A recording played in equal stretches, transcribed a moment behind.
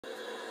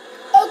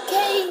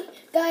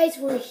guys,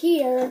 we're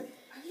here. Are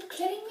you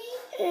kidding me?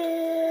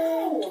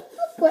 And No. look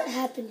what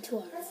happened to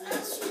us. That's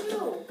not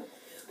true.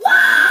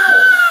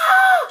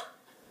 Ah!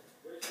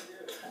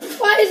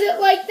 Why is it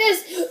like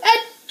this?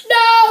 And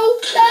no!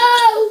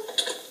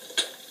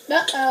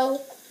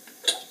 Uh-oh.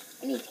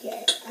 I need to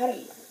get out of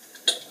here.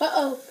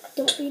 Uh-oh.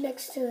 Don't be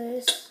next to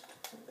this.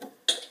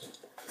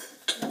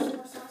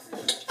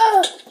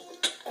 Oh!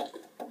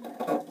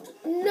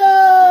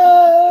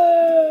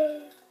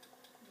 No!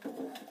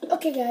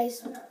 Okay,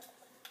 guys.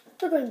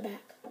 We're going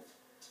back.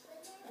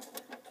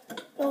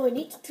 Oh, I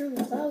need to turn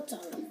the clouds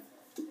on.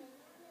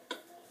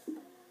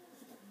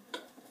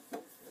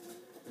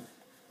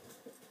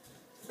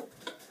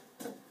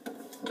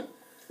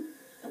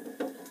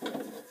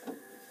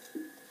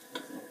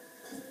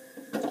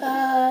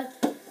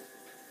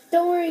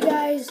 Don't worry,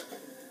 guys.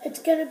 It's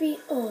gonna be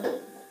on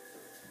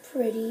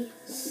pretty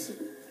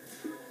soon.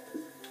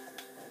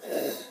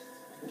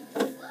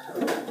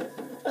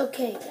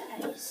 Okay,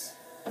 guys.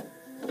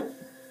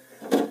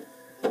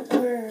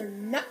 We're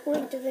not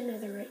going to the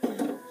nether right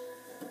now.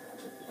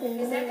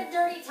 And Is that the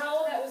dirty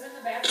towel that was in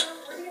the bathroom?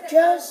 Where did you get that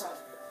just towel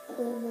from?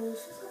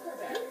 almost. Let's go put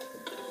it back.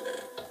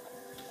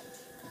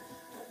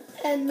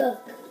 And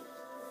look,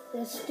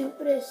 the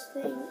stupidest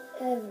thing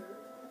ever.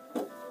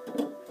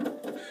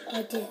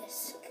 A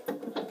disc.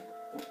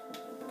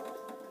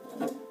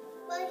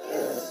 What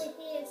is it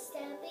here,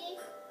 Stampy?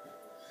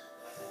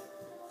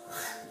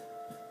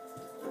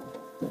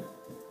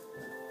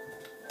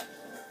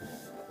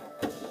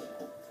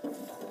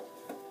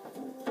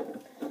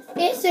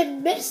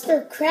 Isn't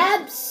Mr.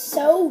 Krabs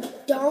so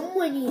dumb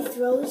when he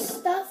throws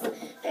stuff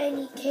and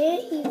he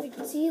can't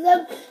even see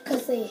them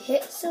because they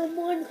hit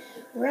someone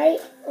right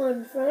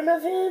in front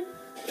of him?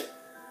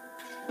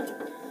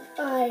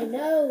 I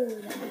know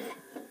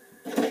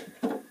that.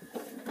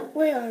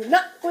 We are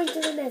not going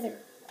to the nether.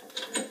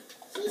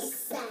 He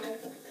said,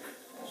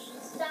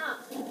 stop.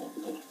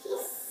 He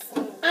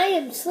said, I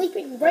am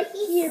sleeping right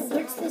here.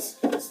 Where's this?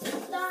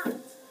 stop.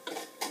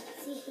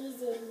 See,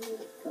 he's in me.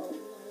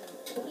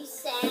 He's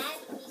sad.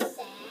 He's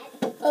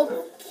sad.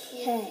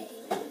 Okay.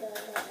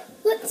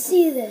 Let's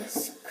see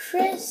this.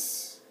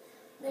 Christmas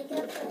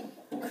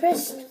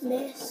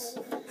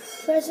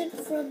present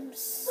from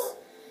Santa.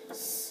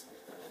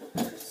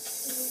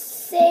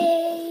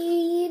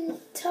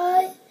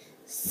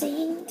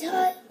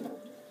 Santa?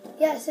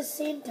 Yeah, it says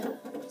Santa.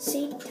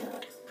 Santa.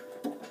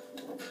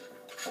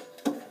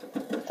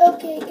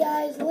 Okay,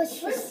 guys,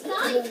 let's Where's just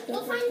Sky?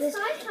 Go find this.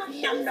 Sky. Come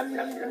here. Nom nom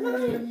nom nom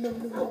nom nom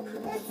nom nom.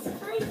 That's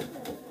Sky.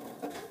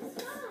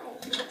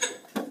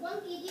 Sky.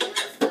 Monkey, do you know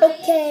Sky?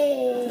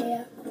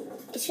 Okay,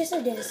 it's just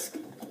a disc.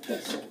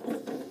 Disc.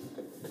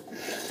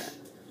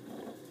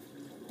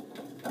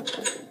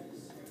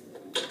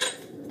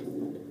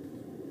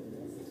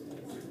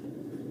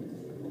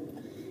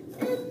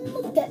 And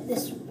look at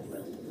this room.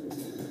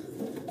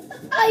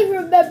 I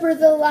remember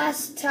the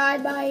last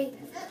time I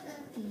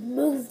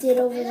moved it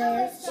over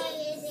there.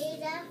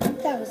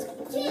 That was a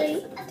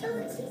great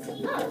time.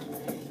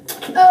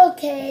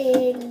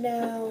 Okay,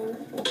 now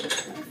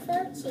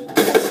that's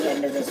the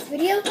end of this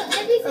video.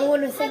 I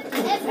want to thank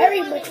you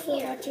very much for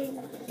watching,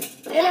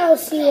 and I'll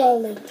see you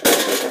all later.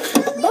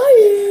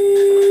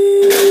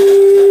 Bye!